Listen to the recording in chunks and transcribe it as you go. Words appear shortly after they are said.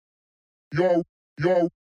Y'all, y'all,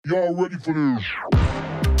 y'all ready for this?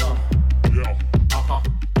 Yeah. Uh-huh.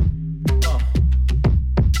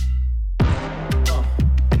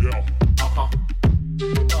 Yeah. Uh-huh.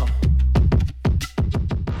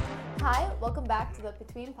 Hi, welcome back to the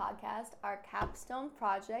Between Podcast, our capstone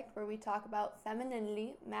project where we talk about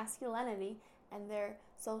femininity, masculinity, and their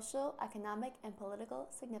social, economic, and political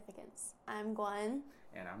significance. I'm Gwen.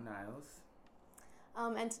 And I'm Niles.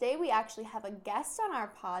 And today we actually have a guest on our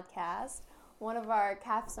podcast, one of our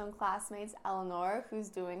capstone classmates, Eleanor, who's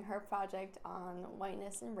doing her project on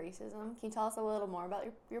whiteness and racism. Can you tell us a little more about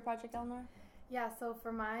your project, Eleanor? Yeah, so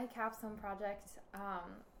for my capstone project,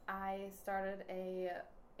 I started a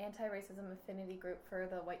anti-racism affinity group for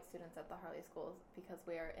the white students at the Harley schools because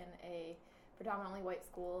we are in a predominantly white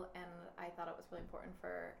school, and I thought it was really important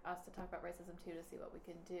for us to talk about racism too, to see what we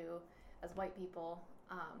could do as white people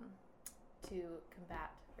to combat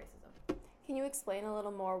racism. Can you explain a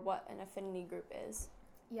little more what an affinity group is?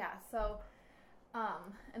 Yeah, so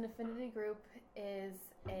an affinity group is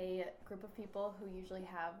a group of people who usually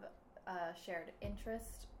have a shared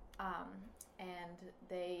interest, and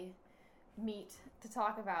they meet to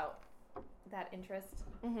talk about that interest,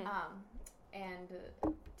 and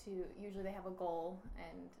to usually they have a goal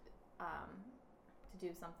and to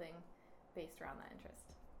do something based around that interest.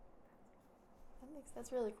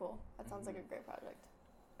 That's really cool. That sounds like a great project.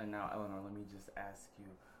 And now, Eleanor, let me just ask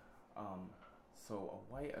you. So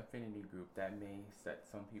a white affinity group, that may set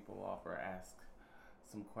some people off or ask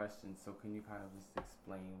some questions. So can you kind of just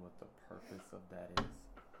explain what the purpose of that is?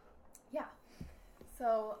 Yeah.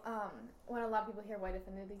 So when a lot of people hear white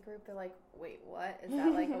affinity group, they're like, wait, what? Is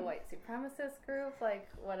that like a white supremacist group? Like,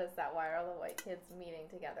 what is that? Why are all the white kids meeting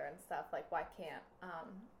together and stuff? Like, why can't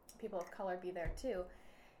people of color be there too?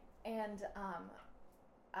 And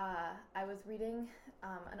I was reading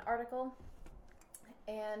an article,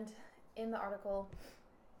 and in the article,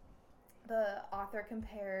 the author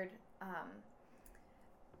compared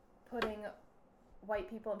putting white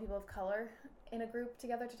people and people of color in a group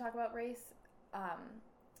together to talk about race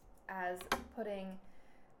as putting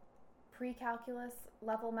pre-calculus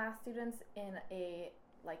level math students in a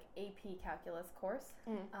like AP calculus course,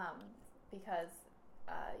 because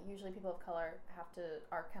usually people of color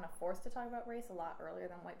are kind of forced to talk about race a lot earlier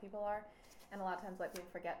than white people are, and a lot of times white people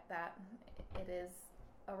forget that it is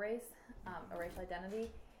a race, a racial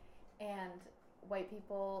identity, and white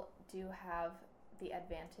people do have the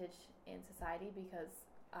advantage in society because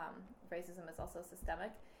racism is also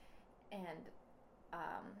systemic, and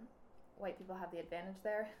white people have the advantage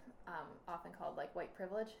there, often called like white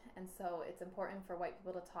privilege, and so it's important for white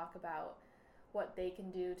people to talk about what they can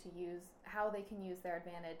do to how they can use their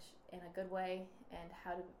advantage in a good way, and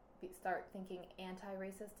how to start thinking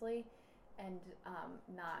anti-racistly, and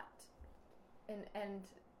and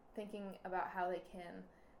thinking about how they can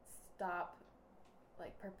stop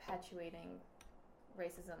like perpetuating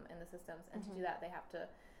racism in the systems. And to do that, they have to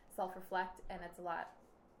self-reflect, and it's a lot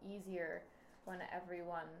easier when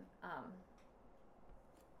everyone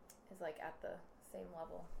is like at the same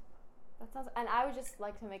level. That sounds, and I would just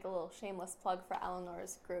like to make a little shameless plug for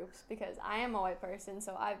Eleanor's groups, because I am a white person,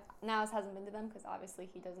 so Niles hasn't been to them because obviously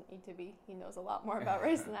he doesn't need to be. He knows a lot more about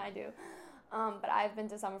race than I do. But I've been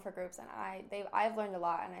to some of her groups, and I've learned a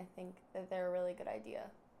lot, and I think that they're a really good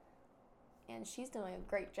idea. And she's doing a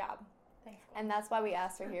great job. Thanks. And that's why we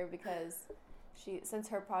asked her here, because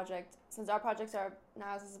since our projects are,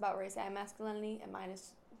 Niles is about race and masculinity, and mine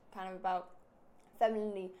is kind of about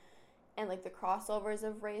femininity and like the crossovers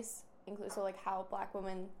of race. So like how black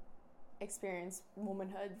women experience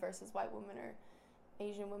womanhood versus white women or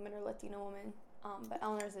Asian women or Latino women. But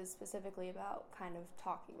Eleanor's is specifically about kind of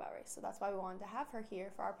talking about race. So that's why we wanted to have her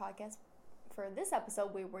here for our podcast for this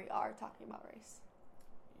episode where we are talking about race.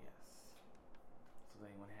 Yes. So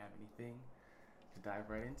anyone have anything to dive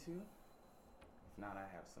right into? If not, I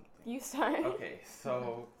have something. You start. Okay,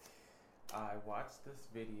 so I watched this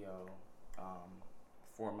video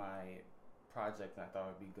for my project, and I thought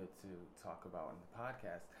it would be good to talk about in the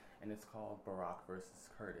podcast, and it's called Barack versus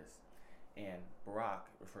Curtis. And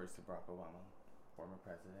Barack refers to Barack Obama, former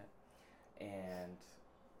president, and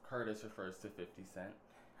Curtis refers to 50 Cent,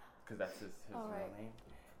 because that's his real name.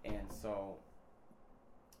 And so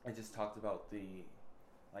I just talked about the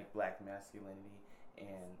like black masculinity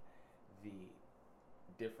and the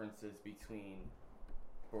differences between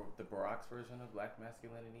the Barack's version of black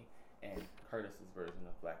masculinity and Curtis's version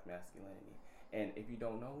of black masculinity. And if you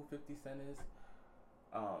don't know who 50 Cent is,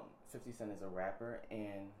 50 Cent is a rapper,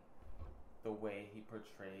 and the way he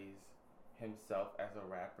portrays himself as a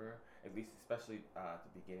rapper, at least especially at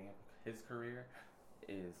the beginning of his career,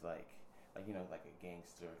 is like like, you know, like a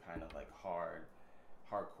gangster kind of like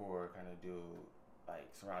hardcore kind of dude, like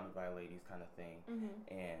surrounded by ladies kind of thing.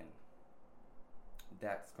 And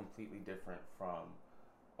that's completely different from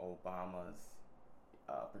Obama's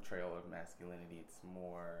portrayal of masculinity. It's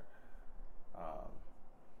more,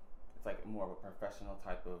 it's like more of a professional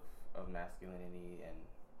type of masculinity, and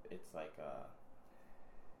it's like a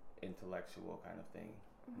intellectual kind of thing.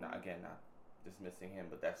 Not dismissing him,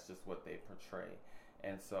 but that's just what they portray.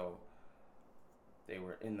 And so they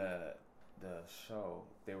were in the show,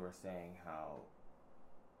 they were saying how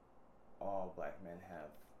all black men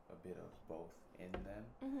have a bit of both in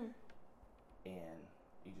them. And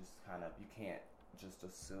you just kind of, you can't just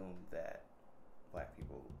assume that black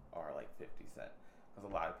people are like 50 Cent, because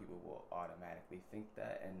a lot of people will automatically think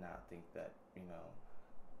that and not think that, you know,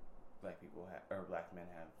 black men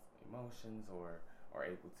have emotions or are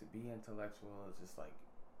able to be intellectual. It's just like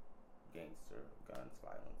gangster, guns,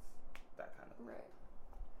 violence, that kind of thing. Right.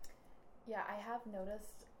 Yeah, I have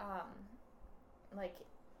noticed, like,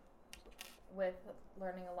 with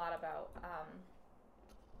learning a lot about,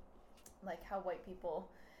 like, how white people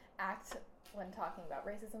act when talking about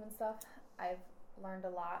racism and stuff, I've learned a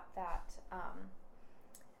lot that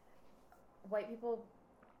white people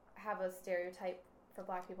have a stereotype for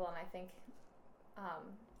black people, and I think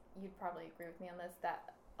you'd probably agree with me on this,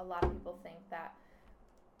 that a lot of people think that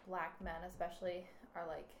black men especially are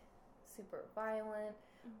like super violent,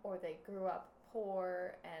 or they grew up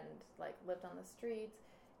poor and like lived on the streets,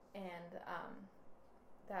 and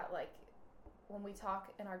that like when we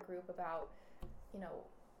talk in our group about, you know,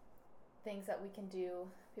 things that we can do,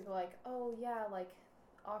 people are like, oh yeah, like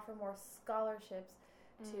offer more scholarships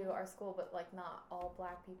to our school, but like not all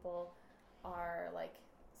black people are like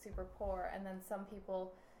super poor. And then some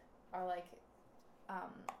people are like,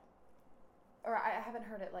 or I haven't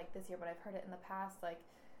heard it like this year, but I've heard it in the past, like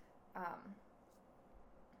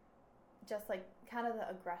just like kind of the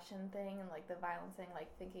aggression thing and like the violence thing, like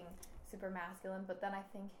thinking super masculine. But then I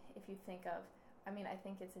think if you think of, I mean, I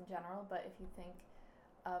think it's in general, but if you think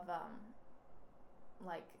of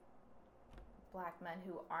like black men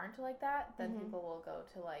who aren't like that, then people will go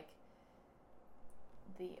to like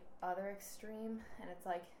the other extreme, and it's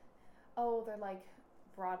like, oh, they're like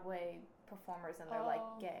Broadway performers and they're like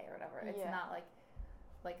gay or whatever. It's not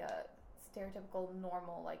like a stereotypical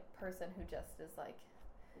normal like person who just is like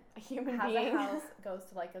a human has being. a house, goes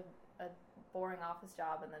to like a boring office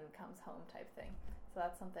job, and then comes home type thing. So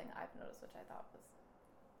that's something I've noticed, which I thought was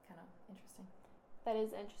kind of interesting. That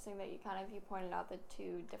is interesting that you pointed out the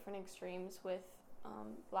two different extremes with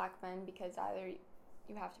black men, because either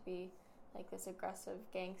you have to be like this aggressive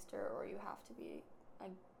gangster, or you have to be a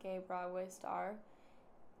gay Broadway star,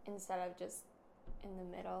 instead of just in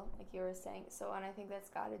the middle, like you were saying. So, and I think that's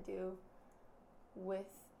got to do with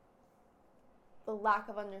the lack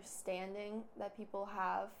of understanding that people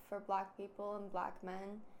have for black people and black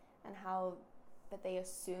men, and how that they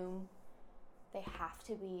assume they have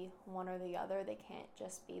to be one or the other. They can't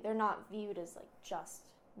just be, they're not viewed as like just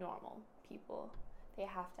normal people. They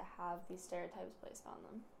have to have these stereotypes placed on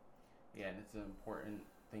them. Yeah, and it's an important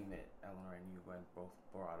thing that Eleanor and you both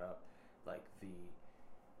brought up, like the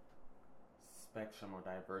spectrum or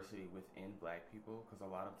diversity within black people, because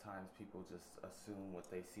a lot of times people just assume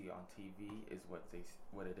what they see on TV is what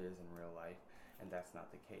it is in real life, and that's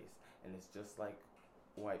not the case. And it's just like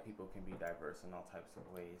white people can be diverse in all types of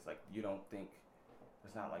ways. Like, you don't think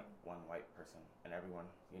there's not like one white person and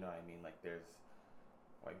everyone, you know what I mean? Like, there's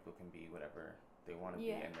white people can be whatever they want to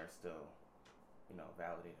be, and they're still, you know,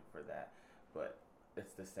 validated for that. But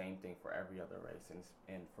it's the same thing for every other race,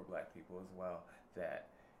 and for black people as well, that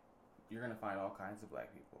you're going to find all kinds of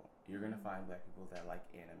black people. You're going to find black people that like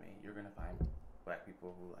anime. You're going to find black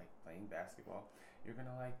people who like playing basketball. You're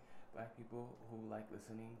going to like black people who like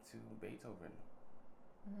listening to Beethoven.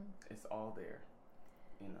 It's all there,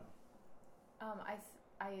 you know.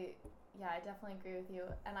 I definitely agree with you.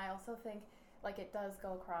 And I also think like it does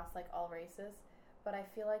go across like all races, but I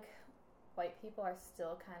feel like white people are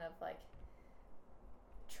still kind of like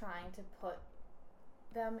trying to put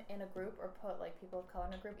them in a group, or put like people of color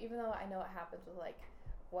in a group, even though I know it happens with like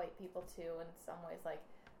white people too in some ways. Like,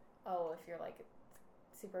 oh, if you're like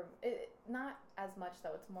super, not as much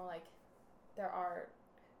though, it's more like there are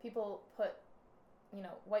people put, you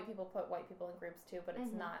know, white people put white people in groups too, but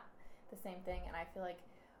it's not the same thing. And I feel like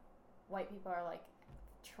white people are like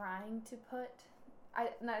trying to put, I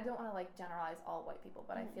don't want to like generalize all white people,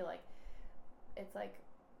 but I feel like it's like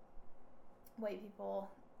white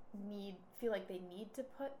people feel like they need to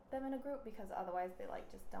put them in a group, because otherwise they like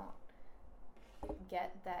just don't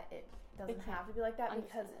get that it doesn't have to be like that,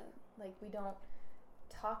 because like we don't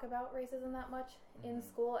talk about racism that much in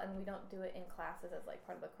school, and we don't do it in classes as like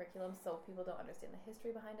part of the curriculum, so people don't understand the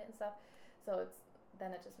history behind it and stuff. So it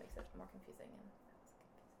just makes it more confusing.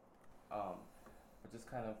 But just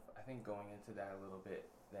kind of, I think going into that a little bit,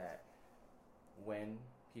 that when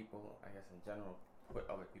people, I guess in general, put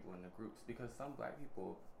other people into groups, because some black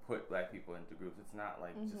people put black people into groups, it's not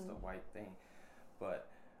like just a white thing, but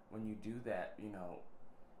when you do that, you know,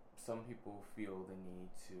 some people feel the need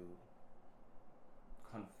to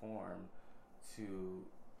conform to,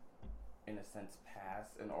 in a sense,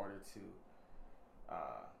 pass in order to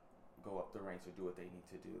go up the ranks or do what they need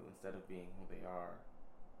to do instead of being who they are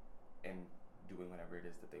and doing whatever it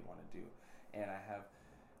is that they want to do. And I have,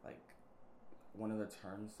 like, one of the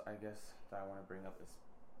terms, I guess, that I want to bring up is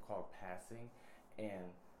called passing. And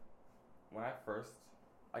when I first,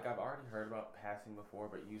 like, I've already heard about passing before,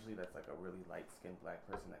 but usually that's like a really light-skinned black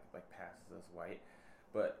person that like passes as white.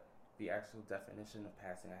 But the actual definition of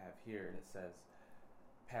passing I have here, and it says,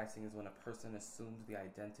 passing is when a person assumes the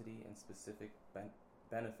identity and specific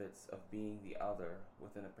benefits of being the other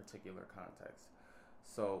within a particular context.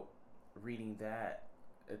 So reading that,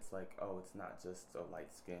 it's like, oh, it's not just a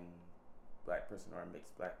light-skinned black person or a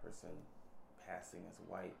mixed black person passing as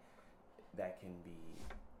white. That can be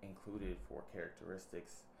included for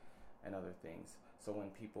characteristics and other things. So when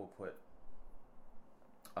people put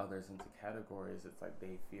others into categories, it's like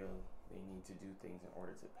they feel they need to do things in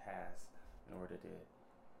order to pass, in order to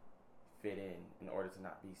fit in order to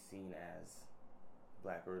not be seen as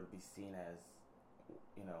black or to be seen as,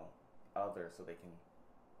 you know, other, so they can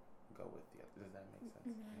go with the other. Does that make sense?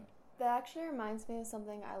 Yeah. That actually reminds me of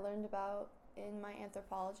something I learned about in my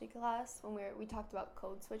anthropology class when we talked about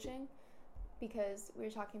code switching, because we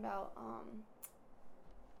were talking about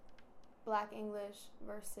black English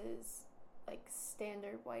versus like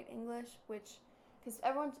standard white English, which, because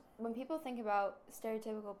when people think about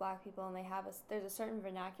stereotypical black people and there's a certain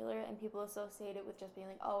vernacular and people associate it with just being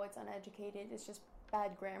like, oh, it's uneducated, it's just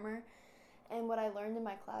bad grammar. And what I learned in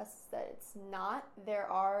my class is that it's not.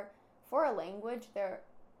 For a language,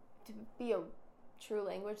 to be a true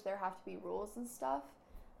language, there have to be rules and stuff,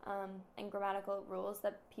 and grammatical rules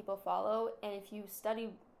that people follow. And if you study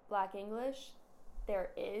black English, there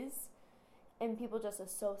is, and people just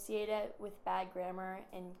associate it with bad grammar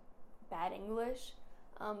and bad English.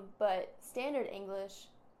 But standard English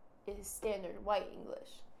is standard white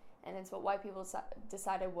English, and it's what white people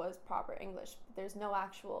decided was proper English. There's no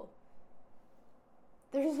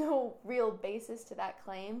real basis to that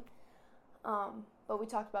claim. But we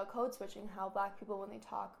talked about code switching, how black people, when they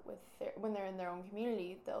talk when they're in their own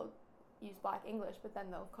community, they'll use black English, but then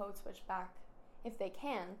they'll code switch back, if they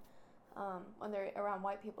can, when they're around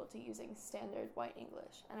white people, to using standard white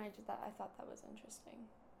English. And I thought that was interesting.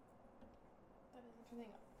 That is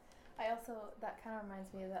interesting. That kind of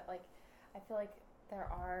reminds me that, like, I feel like there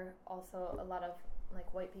are also a lot of,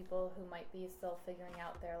 like, white people who might be still figuring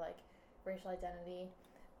out their, like, racial identity,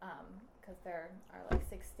 because there are like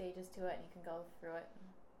 6 stages to it, and you can go through it,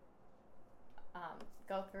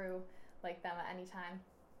 like them at any time,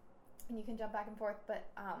 and you can jump back and forth. But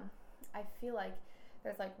I feel like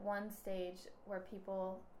there's like one stage where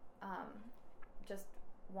people just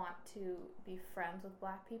want to be friends with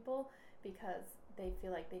black people because they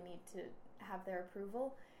feel like they need to have their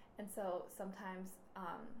approval, and so sometimes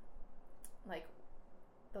like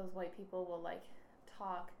those white people will like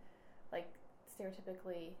talk like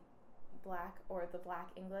stereotypically black or the black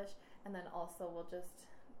English, and then also will just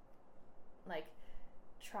like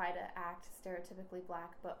try to act stereotypically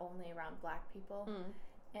black but only around black people.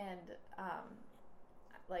 And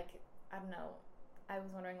like, I don't know, I was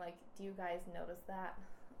wondering, like, do you guys notice that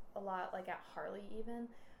a lot, like at Harley even,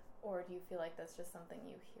 or do you feel like that's just something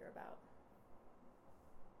you hear about?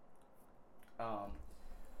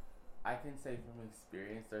 I can say from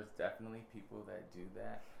experience, there's definitely people that do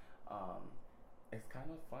that. It's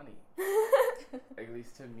kind of funny, at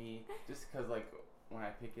least to me, just because, like, when I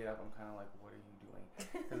pick it up, I'm kind of like, what are you doing?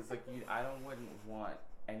 Because it's like, I wouldn't want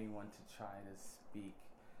anyone to try to speak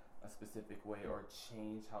a specific way or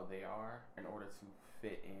change how they are in order to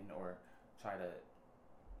fit in or try to,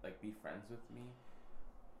 like, be friends with me.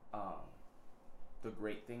 The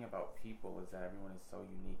great thing about people is that everyone is so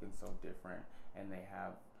unique and so different, and they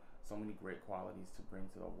have so many great qualities to bring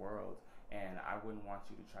to the world. And I wouldn't want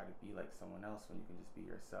you to try to be like someone else when you can just be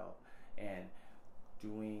yourself. And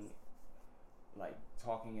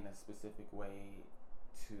talking in a specific way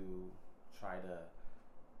to try to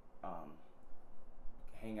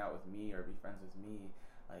hang out with me or be friends with me,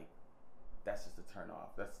 like, that's just a turn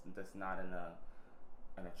off. That's not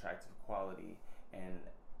an attractive quality, and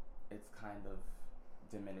it's kind of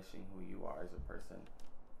diminishing who you are as a person.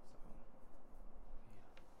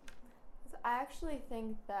 So, I actually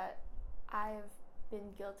think that I've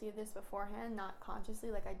been guilty of this beforehand, not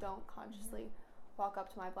consciously. Like, I don't consciously walk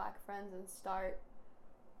up to my black friends and start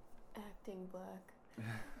acting black.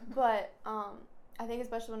 But I think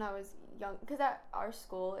especially when I was young, because at our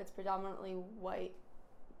school it's predominantly white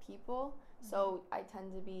people, so I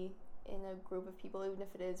tend to be in a group of people, even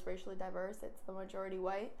if it is racially diverse, it's the majority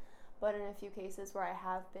white. But in a few cases where I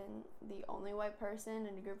have been the only white person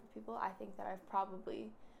in a group of people, I think that I've probably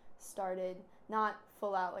started, not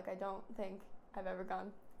full out, like I don't think I've ever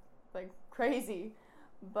gone like crazy,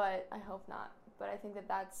 but I hope not. But I think that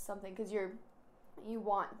that's something, because you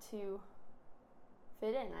want to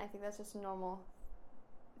fit in. I think that's just a normal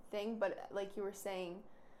thing. But like you were saying,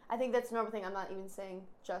 I think that's a normal thing. I'm not even saying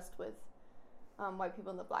just with white people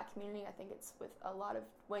in the black community. I think it's with a lot of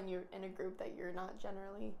when you're in a group that you're not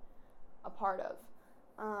generally a part of.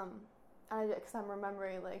 Because I'm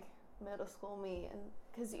remembering like middle school me, and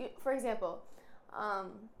because for example,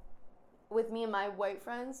 with me and my white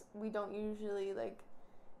friends, we don't usually like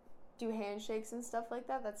do handshakes and stuff like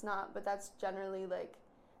that. But that's generally like,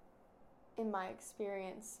 in my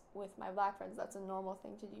experience with my black friends, that's a normal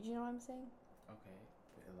thing to do. Do you know what I'm saying? Okay,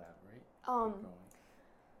 elaborate. Keep going.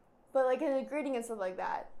 But like in a greeting and stuff like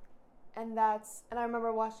that, and I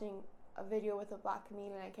remember watching a video with a black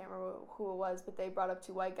comedian, I can't remember who it was, but they brought up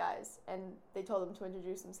two white guys, and they told them to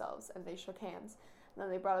introduce themselves, and they shook hands, and then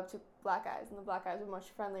they brought up two black guys, and the black guys were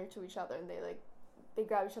much friendlier to each other, and they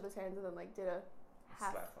grabbed each other's hands, and then like did a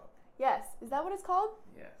half slap up. Yes, is that what it's called?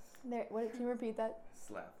 Yes. There, what? Can you repeat that?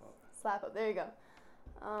 Slap up. Slap up. There you go.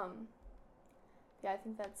 Yeah, I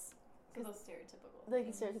think that's So those stereotypical like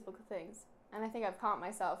things. stereotypical things, and I think I've caught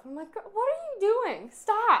myself. I'm like, what are you doing?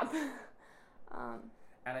 Stop.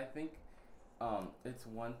 And I think it's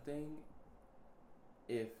one thing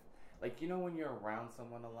if, like, you know, when you're around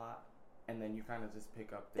someone a lot and then you kind of just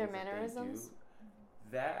pick up things Their mannerisms.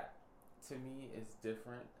 That to me is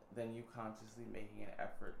different than you consciously making an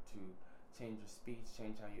effort to change your speech,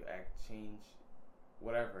 change how you act, change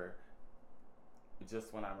whatever,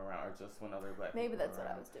 just when I'm around or just when other black Maybe people that's are what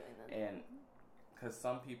I around. was doing then. And because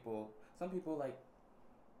some people like,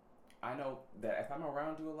 I know that if I'm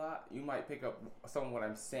around you a lot, you might pick up some of what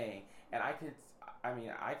I'm saying, and I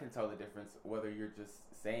can tell the difference whether you're just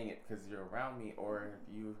saying it because you're around me or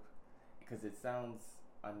if you, because it sounds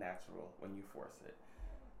unnatural when you force it.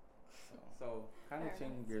 So kind of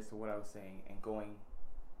changing gears to what I was saying and going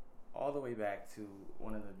all the way back to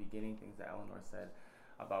one of the beginning things that Eleanor said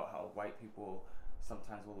about how white people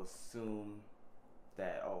sometimes will assume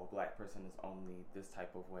that, oh, a black person is only this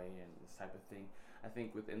type of way and this type of thing. I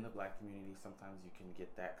think within the black community, sometimes you can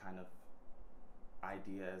get that kind of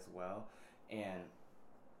idea as well. And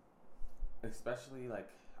especially, like,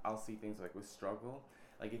 I'll see things like with struggle.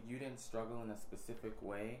 Like, if you didn't struggle in a specific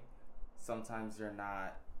way, sometimes you're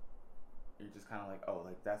just kind of like, oh,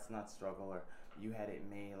 like, that's not struggle, or you had it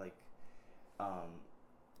made, like,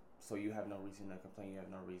 so you have no reason to complain, you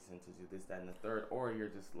have no reason to do this, that, and the third, or you're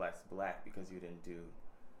just less black because you didn't do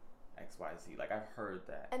X, Y, Z. Like, I've heard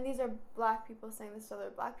that. And these are black people saying this to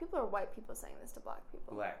other black people, or white people saying this to black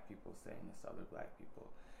people? Black people saying this to other black people.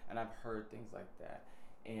 And I've heard things like that.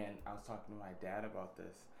 And I was talking to my dad about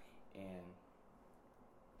this, and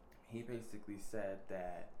he basically said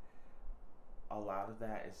that a lot of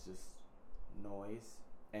that is just noise,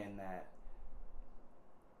 and that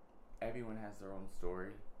everyone has their own story.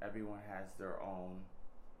 Everyone has their own,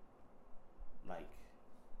 like,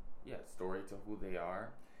 story to who they are.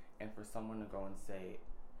 And for someone to go and say,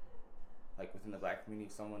 like, within the black community,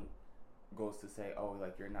 if someone goes to say, oh,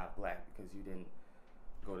 like, you're not black because you didn't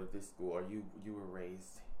go to this school, or you were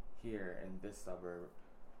raised here in this suburb,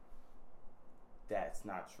 that's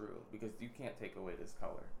not true, because you can't take away this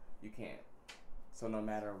color. You can't. So no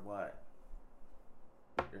matter what,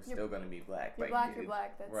 you're still going to be black. You're like, black, you're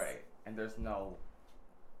black. That's right. And there's no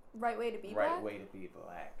right way to be right black? way to be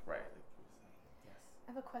black. Right. Like you were saying. Yes.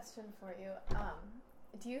 I have a question for you.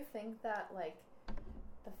 Do you think that, like,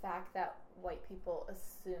 the fact that white people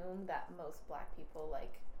assume that most black people,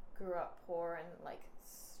 like, grew up poor and, like,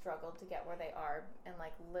 struggled to get where they are and,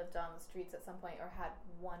 like, lived on the streets at some point or had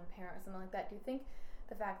one parent or something like that, do you think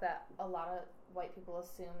the fact that a lot of white people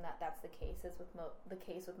assume that that's the case is with the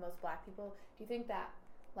case with most black people, do you think that,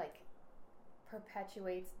 like,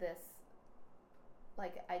 perpetuates this,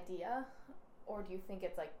 like, idea, or do you think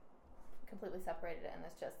it's, like, completely separated and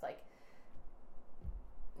it's just, like,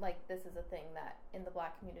 this is a thing that in the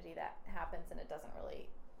black community that happens and it doesn't really,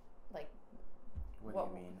 like... What do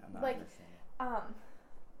you mean? I'm not like, understanding.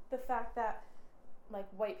 The fact that, like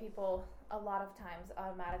white people a lot of times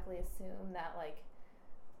automatically assume that like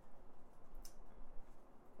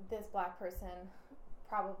this black person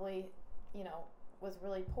probably, you know, was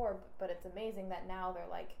really poor, but it's amazing that now they're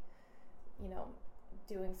like, you know,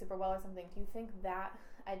 doing super well or something. Do you think that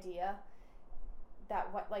idea,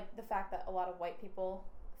 that what, like the fact that a lot of white people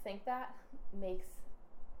think that makes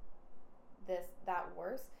that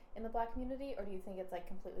worse in the black community, or do you think it's like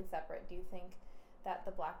completely separate? Do you think that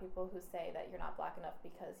the black people who say that you're not black enough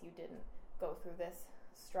because you didn't go through this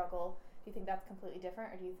struggle, do you think that's completely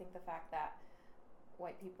different, or do you think the fact that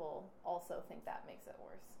white people also think that makes it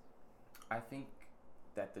worse? I think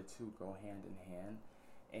that the two go hand in hand,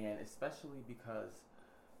 and especially because,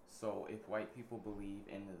 so if white people believe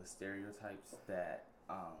in the stereotypes that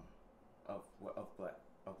of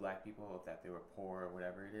black people, that they were poor or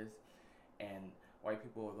whatever it is, and white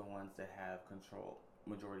people are the ones that have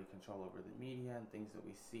majority control over the media and things that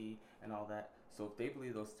we see and all that. So if they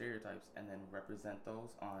believe those stereotypes and then represent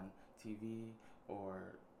those on TV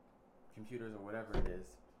or computers or whatever it is,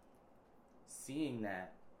 seeing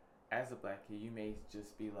that as a black kid, you may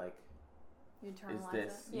just be like, you internalize is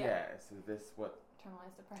this it? is this what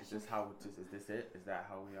Internalized depression. is this how is this it? Is that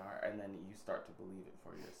how we are? And then you start to believe it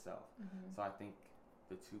for yourself. Mm-hmm. So I think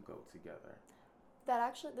the two go together.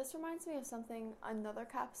 This reminds me of something another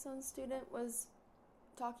capstone student was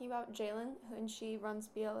talking about, Jalen, and she runs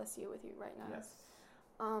BLSU with you right now. Yes.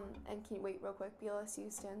 And can you wait real quick?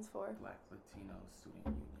 BLSU stands for Black Latino Student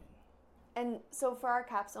Union. And so for our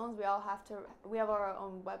capstones, we have our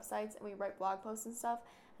own websites and we write blog posts and stuff.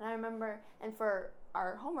 And I remember, and for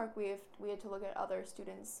our homework, we had to look at other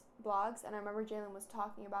students' blogs. And I remember Jalen was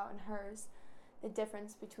talking about in hers the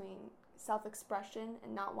difference between self-expression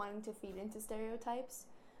and not wanting to feed into stereotypes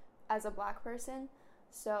as a black person.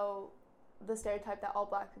 So the stereotype that all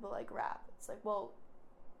black people like rap. It's like, well,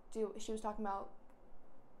 she was talking about,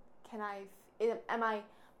 am I,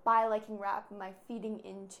 by liking rap, am I feeding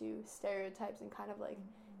into stereotypes and kind of like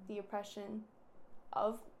the oppression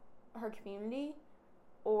of her community?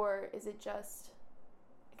 Or is it just,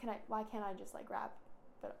 why can't I just like rap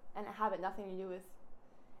and have it nothing to do with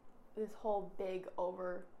this whole big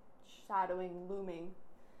overshadowing, looming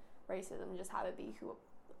racism, just have it be who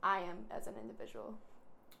I am as an individual?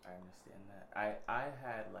 I understand that. I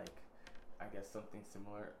had like, I guess something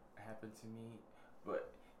similar happened to me,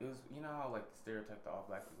 but it was, you know how like the stereotype that all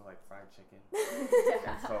black people like fried chicken?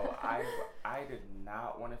 Yeah. And so I did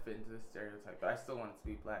not want to fit into the stereotype, but I still wanted to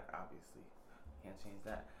be black, obviously. Can't change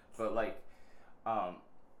that. But like, I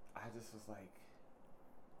just was like,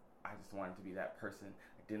 I just wanted to be that person.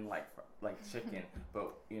 I didn't like chicken,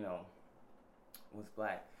 but you know, was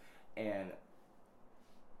black. And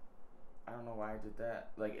I don't know why I did that.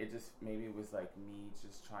 Like, it just, maybe it was like me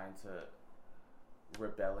just trying to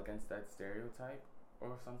rebel against that stereotype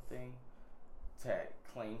or something, to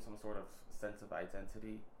claim some sort of sense of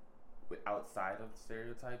identity outside of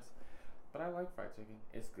stereotypes. But I like fried chicken.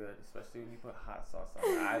 It's good, especially when you put hot sauce on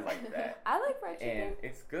it. I like that. I like fried chicken. And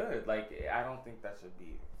it's good. Like, I don't think that should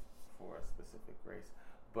be for a specific race.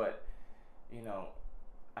 But, you know,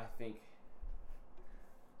 I think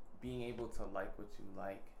being able to like what you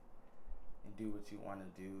like and do what you want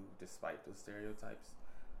to do despite those stereotypes,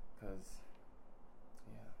 because,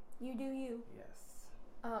 yeah. You do you. Yes.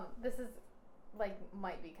 This is like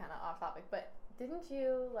might be kind of off topic, but didn't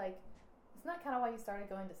you like? Isn't that kind of why you started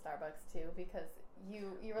going to Starbucks too? Because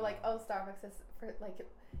you were like, oh, Starbucks is for like,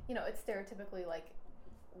 you know, it's stereotypically like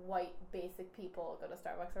white basic people go to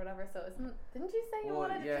Starbucks or whatever. So didn't you say you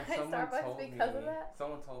wanted to try Starbucks because of that?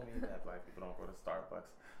 Someone told me that black people don't go to Starbucks.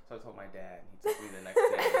 So I told my dad, and he took me the next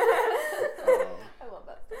day. I love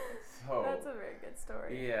that story. So That's a very good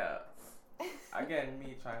story. yeah. Again,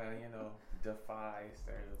 me trying to, you know, defy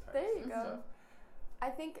stereotypes. There you and go. Stuff. I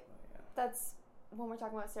think that's, when we're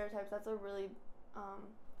talking about stereotypes, that's a really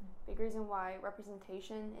big reason why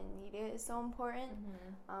representation in media is so important.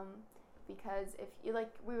 Because if you, like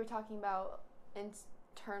we were talking about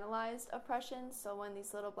internalized oppression, so when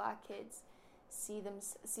these little black kids see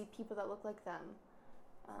people that look like them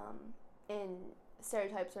in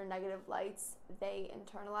stereotypes or negative lights, they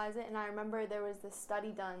internalize it. And I remember there was this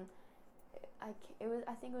study done. I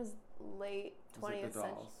think it was late 20th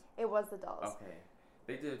century. It was the dolls. Okay,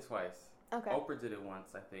 they did it twice. Okay. Oprah did it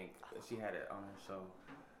once, I think. She had it on her show,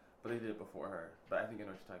 but they did it before her. But I think I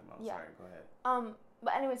know what you're talking about. Yeah. Sorry, go ahead.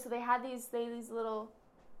 But anyway, so they had these little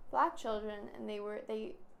black children, and they were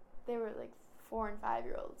like 4 and 5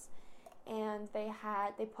 year olds, and they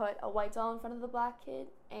put a white doll in front of the black kid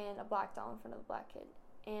and a black doll in front of the black kid,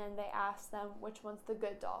 and they asked them which one's the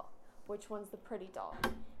good doll, which one's the pretty doll,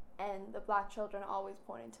 and the black children always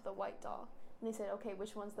pointed to the white doll, and they said, okay,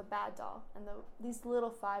 which one's the bad doll? And these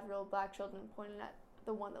little 5-year-old black children pointed at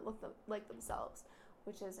the one that looked like themselves,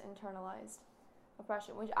 which is internalized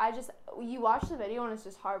oppression. Which you watch the video and it's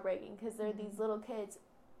just heartbreaking because they're these little kids,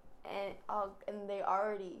 and they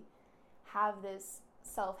already have this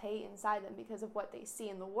self-hate inside them because of what they see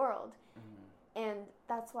in the world. And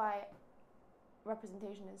that's why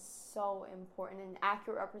representation is so important, and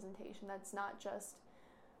accurate representation that's not just,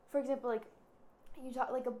 for example, like you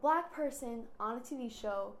talk, like a black person on a TV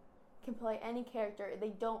show can play any character.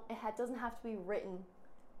 It doesn't have to be written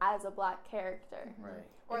as a black character. Right.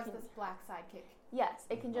 Or as this black sidekick. Yes,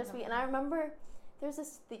 it can just be. And I remember there's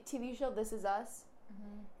the TV show This Is Us,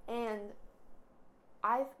 and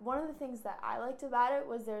one of the things that I liked about it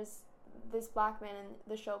was there's this black man in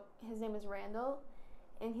the show. His name is Randall,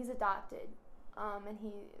 and he's adopted, and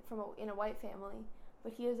he in a white family,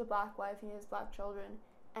 but he has a black wife and he has black children,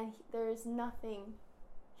 and there's nothing.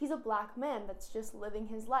 He's a black man that's just living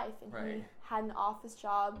his life, and he had an office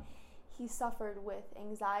job. He suffered with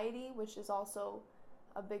anxiety, which is also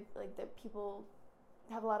a big, like, that people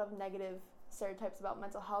have a lot of negative stereotypes about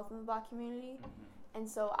mental health in the black community. And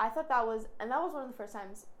so I thought that was one of the first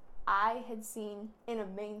times I had seen in a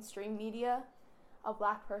mainstream media a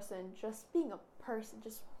black person just being a person,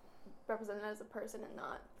 just represented as a person and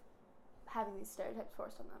not having these stereotypes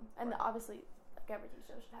forced on them. And obviously, like, every TV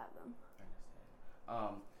show should have them. I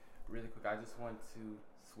understand. Really quick, I just want to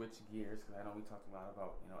switch gears because I know we talked a lot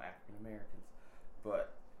about, African Americans,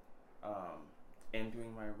 but in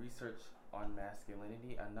doing my research on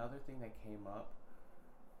masculinity, another thing that came up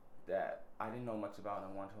that I didn't know much about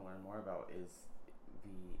and I wanted to learn more about is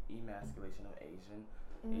the emasculation of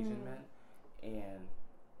Asian men, and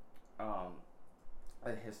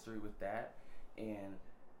a history with that. And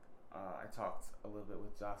I talked a little bit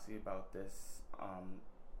with Jossie about this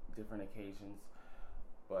different occasions,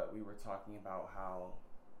 but we were talking about how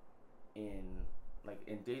in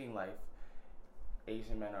dating life,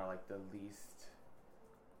 Asian men are like the least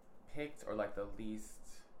picked, or like the least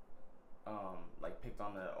picked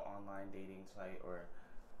on the online dating site, or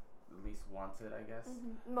the least wanted, I guess.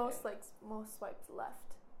 Most swiped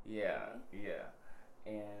left. Yeah, maybe. Yeah.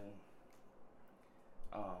 And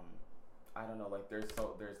I don't know, like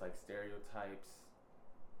there's like stereotypes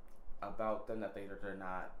about them that they're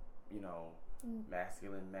not,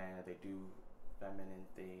 masculine men, that they do feminine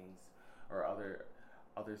things, or other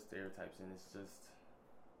stereotypes, and it's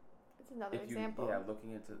another example.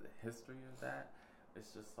 Looking into the history of that,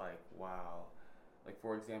 it's just like, wow. Like,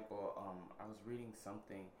 for example, I was reading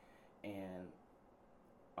something, and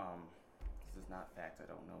this is not fact, I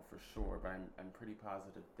don't know for sure, but I'm pretty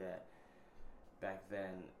positive that back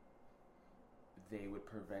then they would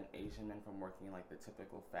prevent Asian men from working in like the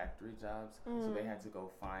typical factory jobs, so they had to go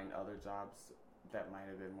find other jobs that might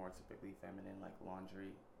have been more typically feminine, like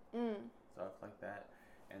laundry, stuff like that.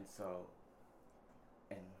 And so,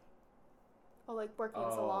 like working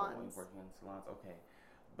in salons. Like working in salons, okay.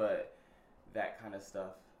 But that kind of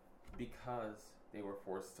stuff, because they were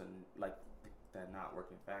forced to not work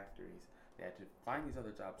in factories, they had to find these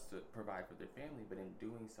other jobs to provide for their family. But in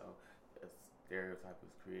doing so, a stereotype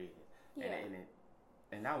was created,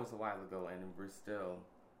 and that was a while ago, and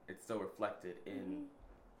it's still reflected in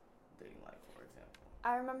dating life, for example.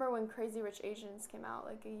 I remember when Crazy Rich Asians came out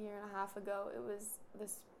like a year and a half ago. It was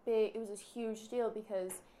this huge deal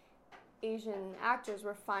because Asian actors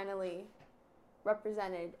were finally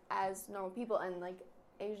represented as normal people, and like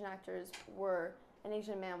Asian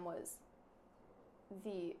man was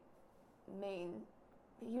the main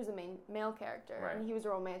male character, and he was a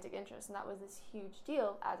romantic interest, and that was this huge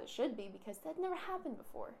deal, as it should be, because that never happened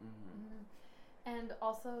before. And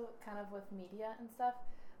also kind of with media and stuff,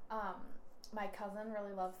 my cousin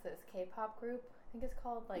really loves this K-pop group. I think it's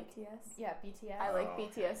called BTS. Yeah, BTS. I like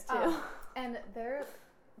BTS too. And their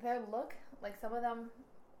look, like some of them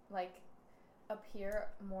like appear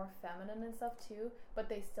more feminine and stuff too, but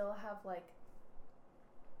they still have like,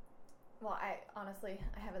 well, I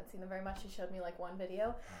haven't seen them very much. She showed me like one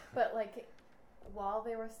video, but like while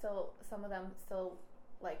they were some of them still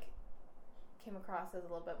like came across as a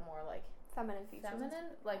little bit more like feminine features,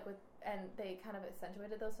 and they kind of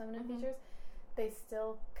accentuated those feminine features. They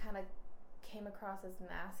still kind of came across as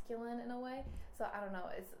masculine in a way. So I don't know.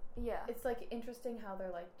 It's like interesting how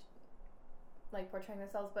they're like portraying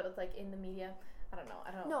themselves, but it's like in the media. I don't know.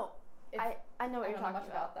 No, I know what you're talking much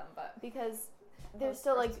about them, but because they're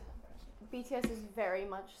still like BTS is very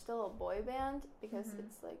much still a boy band because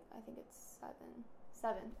it's like I think it's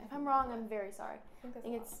seven. If I'm wrong, I'm very sorry. I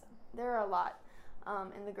think there are a lot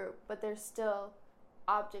in the group, but they're still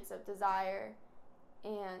objects of desire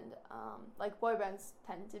and like boy bands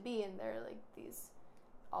tend to be, and they're like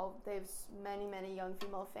they have many young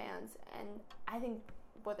female fans, and I think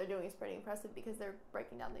what they're doing is pretty impressive because they're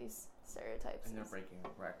breaking down these stereotypes. And they're breaking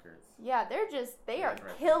records. Yeah, they are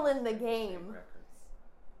killing the game.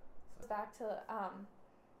 Back to,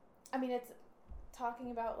 I mean, it's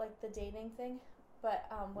talking about like the dating thing, but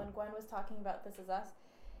when Gwen was talking about This Is Us,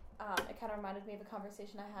 it kind of reminded me of a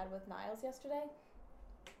conversation I had with Niles yesterday.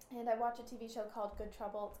 And I watch a TV show called Good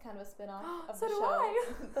Trouble. It's kind of a spin-off of So the do show I.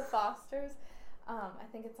 The Fosters. I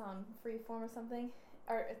think it's on Freeform or something.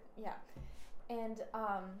 Yeah. And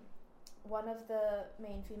one of the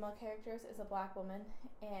main female characters is a black woman,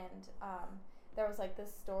 and there was like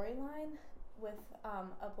this storyline with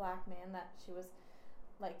a black man that she was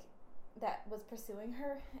like, that was pursuing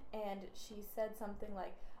her, and she said something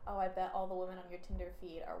like, oh, I bet all the women on your Tinder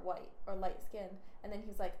feed are white or light skinned. And then he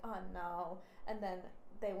was like, oh no. And then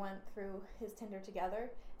they went through his Tinder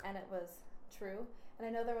together, and it was true. And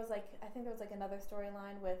I know there was like, I think there was like another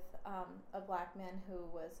storyline with a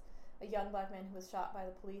young black man who was shot by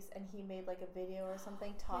the police, and he made like a video or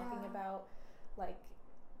something talking about like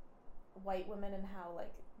white women and how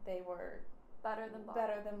like they were better than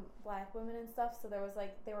black women and stuff. So there was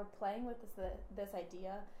like, they were playing with this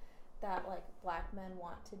idea that like black men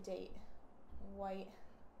want to date white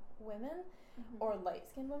women or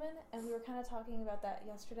light-skinned women, and we were kind of talking about that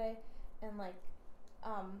yesterday, and like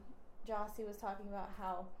Jossie was talking about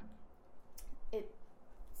how it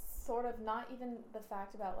sort of, not even the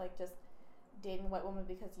fact about like just dating a white woman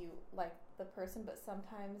because you like the person, but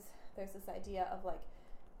sometimes there's this idea of like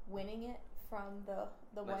winning it from the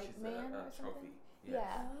like white man or something. Trophy.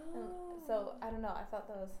 Yeah. And so I don't know, I thought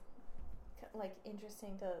that was like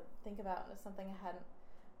interesting to think about, and it's something I hadn't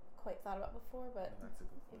quite thought about before. But that's a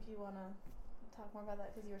good point. If you want to talk more about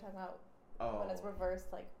that, because you were talking about when it's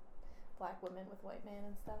reversed, like black women with white men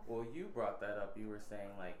and stuff. Well, you brought that up. You were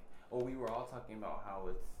saying like, we were all talking about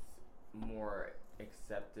how it's more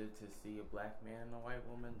accepted to see a black man and a white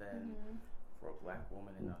woman than for a black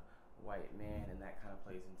woman and a white man, and that kind of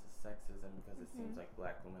plays into sexism because it seems like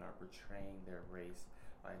black women are betraying their race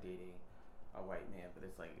by dating a white man, but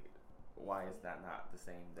it's like, why is that not the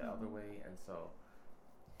same the other way? And so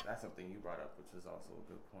that's something you brought up, which is also a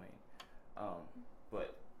good point.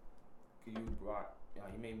 But you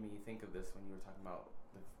made me think of this when you were talking about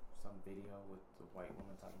some video with the white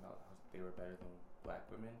woman talking about how they were better than black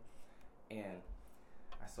women. And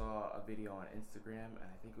I saw a video on Instagram, and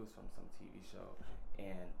I think it was from some TV show,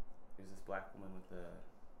 and there's this black woman with a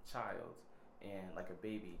child and like a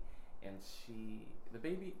baby, and she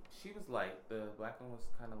was light, the black one was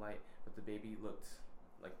kind of light, but the baby looked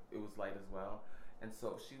like it was light as well. And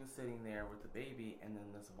so she was sitting there with the baby, and then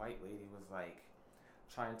this white lady was like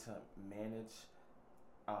trying to manage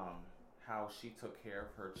how she took care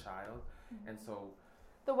of her child. And so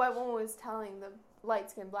the white woman was telling the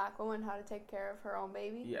light-skinned black woman how to take care of her own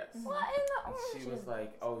baby. Yes. What in the origin? She was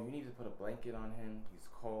like, oh, you need to put a blanket on him, he's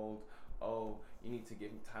cold. Oh, you need to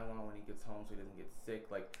give him Tylenol when he gets home so he doesn't get sick.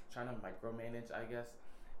 Like, trying to micromanage, I guess.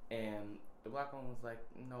 And the black woman was like,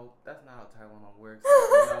 no, that's not how Tylenol works.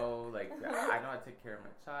 No, like, I know how to take care of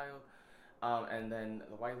my child. And then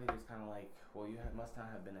the white lady was kind of like, well, you must not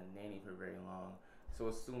have been a nanny for very long. So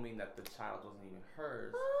assuming that the child wasn't even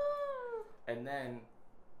hers. And then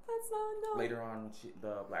that's not later on,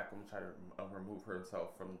 the black woman tried to remove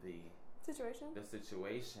herself from the situation.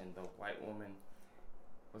 The white woman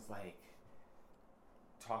was like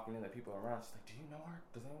talking to the people around. She's like, do you know her?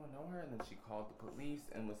 Does anyone know her? And then she called the police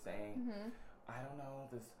and was saying, I don't know,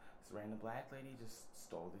 this random black lady just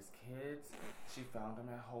stole these kids. She found them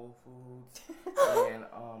at Whole Foods. And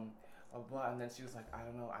and then she was like, I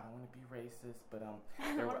don't know, I don't want to be racist, but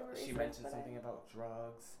she mentioned something about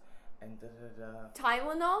drugs and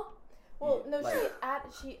Tylenol? Well, no, like, I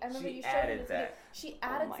remember you showed me this video. She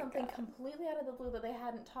added something completely out of the blue that they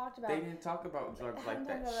hadn't talked about. They didn't talk about drugs like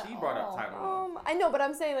that. She brought up Tylenol. I know, but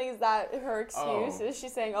I'm saying, like, is that her excuse? Is she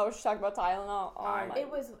saying, she's talking about Tylenol?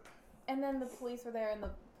 And then the police were there, and the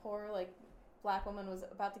poor, like, black woman was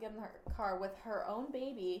about to get in her car with her own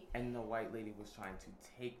baby. And the white lady was trying to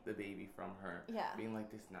take the baby from her. Yeah. Being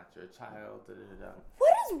like, this is not your child,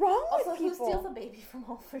 What is wrong with people? Who steals a baby from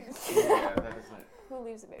Whole Foods? Yeah, that isn't. Who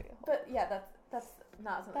leaves a baby at home? But yeah, that's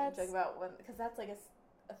not something to joke about, because that's like a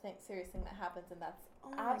serious thing that happens, and that's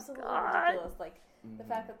absolutely ridiculous. Like the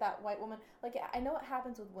fact that white woman, like, I know it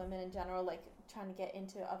happens with women in general, like trying to get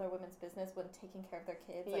into other women's business when taking care of their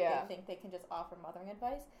kids. Like they think they can just offer mothering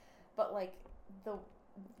advice, but like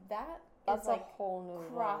that's like a whole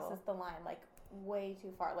new crosses the line like way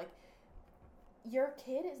too far. Like your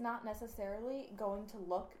kid is not necessarily going to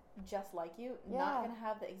look just like you, not going to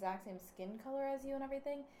have the exact same skin color as you and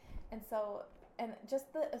everything. And so, and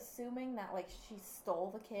just the assuming that, like, she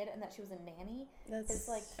stole the kid and that she was a nanny, it's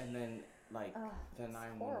like... And then, like, the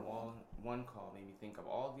 911 call made me think of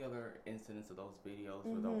all the other incidents of those videos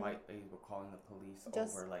where the white ladies were calling the police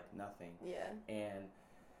over, like, nothing. Yeah. And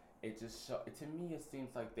it just to me, it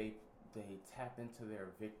seems like they tap into their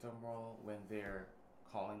victim role when they're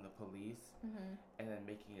calling the police and then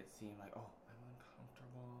making it seem like, oh, I'm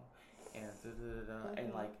uncomfortable and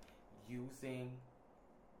and like using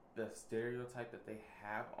the stereotype that they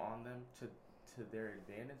have on them to their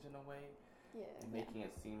advantage in a way, and making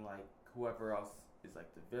it seem like whoever else is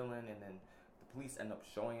like the villain, and then the police end up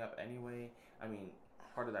showing up anyway. I mean,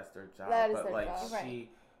 part of that's their job, but like she.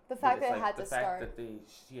 The fact that it had to start. The fact that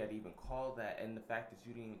she had even called that, and the fact that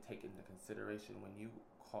you didn't even take into consideration when you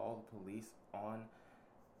call the police on,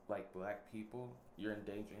 like, black people, you're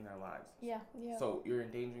endangering their lives. Yeah. So you're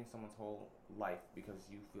endangering someone's whole life because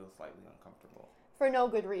you feel slightly uncomfortable. For no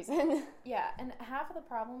good reason. Yeah, and half of the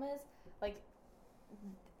problem is, like,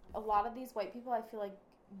 a lot of these white people, I feel like,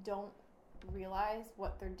 don't realize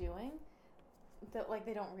what they're doing. That, like,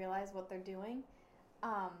 they don't realize what they're doing.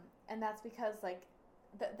 And that's because, like,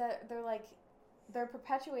 they're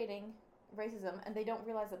perpetuating racism, and they don't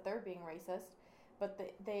realize that they're being racist, but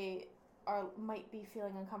they might be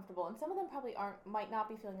feeling uncomfortable, and some of them probably might not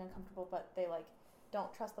be feeling uncomfortable, but they, like,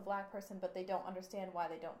 don't trust the black person, but they don't understand why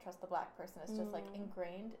they don't trust the black person. It's just, like,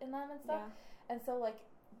 ingrained in them and stuff. And so, like,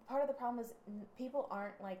 part of the problem is people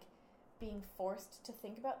aren't, like, being forced to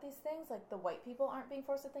think about these things. Like, the white people aren't being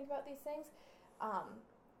forced to think about these things.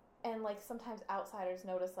 And, like, sometimes outsiders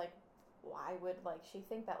notice, like, why would, like, she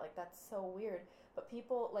think that? Like, that's so weird. But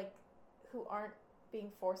people, like, who aren't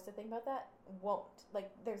being forced to think about that won't. Like,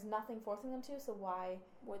 there's nothing forcing them to, so why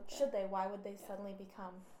should they? Why would they suddenly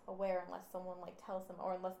become aware unless someone, like, tells them,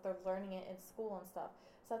 or unless they're learning it in school and stuff?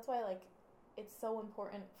 So that's why, like, it's so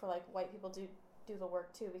important for, like, white people to do the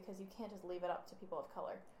work, too, because you can't just leave it up to people of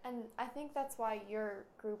color. And I think that's why your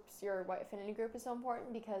white affinity group is so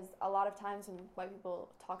important, because a lot of times when white people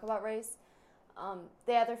talk about race,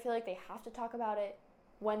 they either feel like they have to talk about it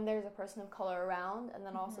when there's a person of color around, and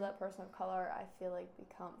then also that person of color, I feel like,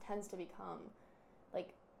 tends to become,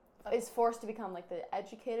 like, is forced to become, like, the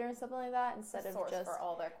educator and something like that, instead of just for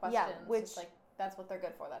all their questions. Yeah, which, just, like, that's what they're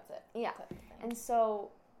good for. That's it. Yeah, and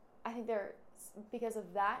so I think because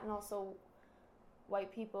of that, and also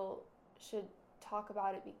white people should talk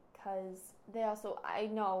about it because they also, I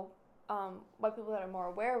know, white people that are more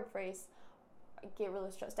aware of race get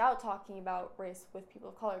really stressed out talking about race with people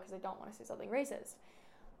of color because they don't want to say something racist.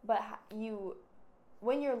 But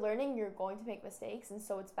when you're learning, you're going to make mistakes, and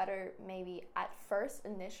so it's better maybe at first,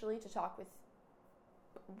 initially, to talk with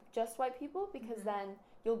just white people, because then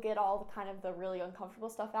you'll get all the kind of the really uncomfortable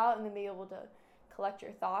stuff out, and then be able to collect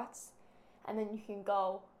your thoughts, and then you can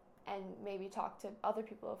go and maybe talk to other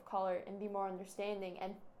people of color and be more understanding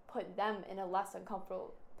and put them in a less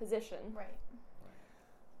uncomfortable position. Right.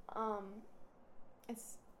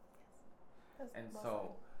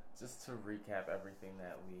 So, just to recap everything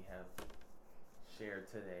that we have shared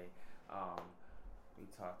today, we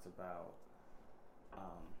talked about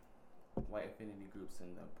white affinity groups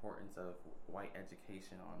and the importance of white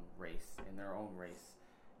education on race and their own race,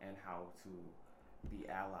 and how to be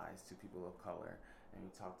allies to people of color. And we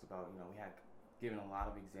talked about, we had given a lot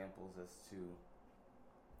of examples as to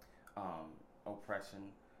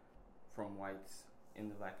oppression from whites in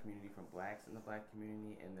the black community, from blacks in the black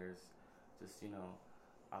community, and there's just,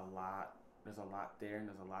 there's a lot there, and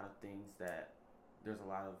there's a lot of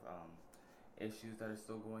issues that are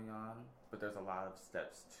still going on, but there's a lot of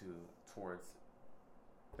steps towards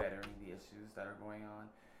bettering the issues that are going on.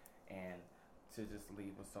 And to just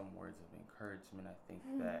leave with some words of encouragement, I think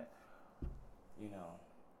that,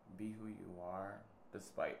 be who you are,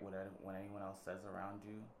 despite what anyone else says around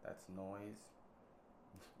you. That's noise.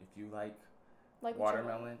 If you like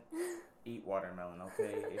watermelon, eat watermelon,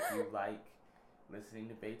 okay? If you like listening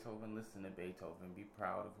to Beethoven, listen to Beethoven. Be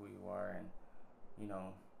proud of who you are, and,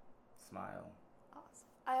 smile.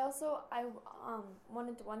 Awesome. I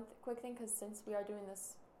wanted to one quick thing, because since we are doing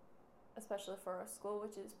this, especially for our school,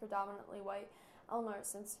 which is predominantly white, Eleanor,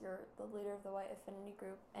 since you're the leader of the white affinity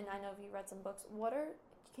group, and I know you read some books,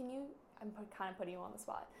 I'm kind of putting you on the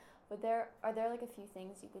spot, but are there like a few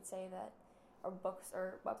things you could say that, or books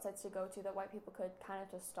or websites to go to that white people could kind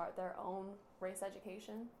of just start their own race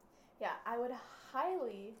education? Yeah, I would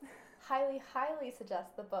highly, highly, highly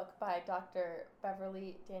suggest the book by Dr.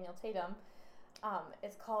 Beverly Daniel Tatum.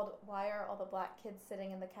 It's called Why Are All the Black Kids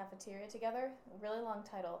Sitting in the Cafeteria Together? Really long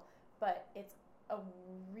title, but it's a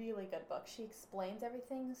really good book. She explains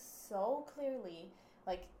everything so clearly,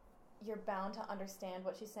 like you're bound to understand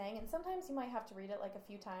what she's saying. And sometimes you might have to read it like a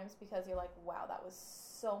few times because you're like, wow, that was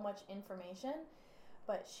so much information.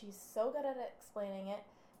 But she's so good at explaining it.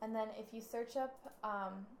 And then if you search up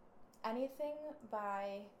anything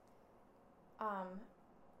by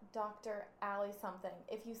Dr. Allie something,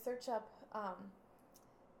 if you search up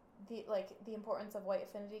the importance of white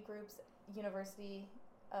affinity groups, University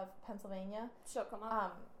of Pennsylvania, she'll come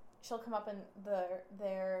up. She'll come up, and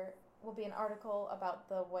there will be an article about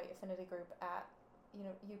the white affinity group at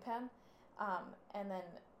UPenn, and then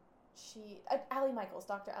Allie Michaels,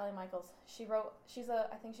 Dr. Allie Michaels.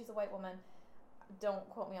 I think she's a white woman. Don't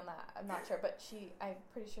quote me on that. I'm not sure, but I'm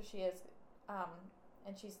pretty sure she is,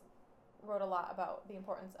 and she's wrote a lot about the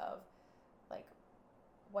importance of like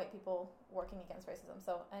white people working against racism.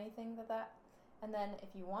 So anything that, and then if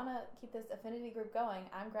you want to keep this affinity group going,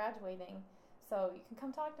 I'm graduating, so you can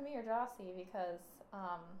come talk to me or Jossie because,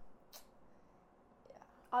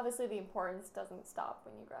 obviously the importance doesn't stop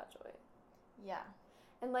when you graduate. Yeah.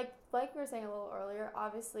 And like we were saying a little earlier,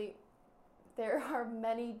 obviously there are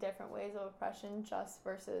many different ways of oppression just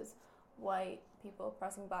versus white people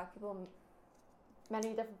oppressing black people, many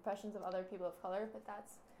different oppressions of other people of color, but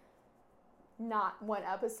that's not one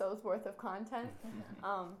episode's worth of content.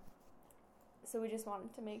 So we just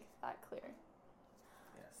wanted to make that clear.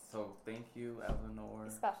 Yes. So thank you, Eleanor.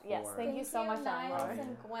 Yes, thank you so much, Niles Eleanor.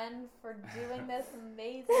 and Gwen, for doing this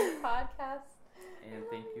amazing podcast. And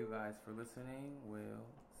thank you guys for listening. We'll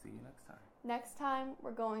see you next time. Next time,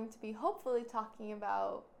 we're going to be hopefully talking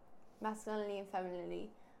about masculinity and femininity,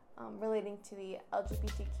 relating to the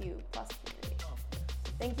LGBTQ plus community.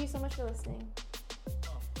 Thank you so much for listening.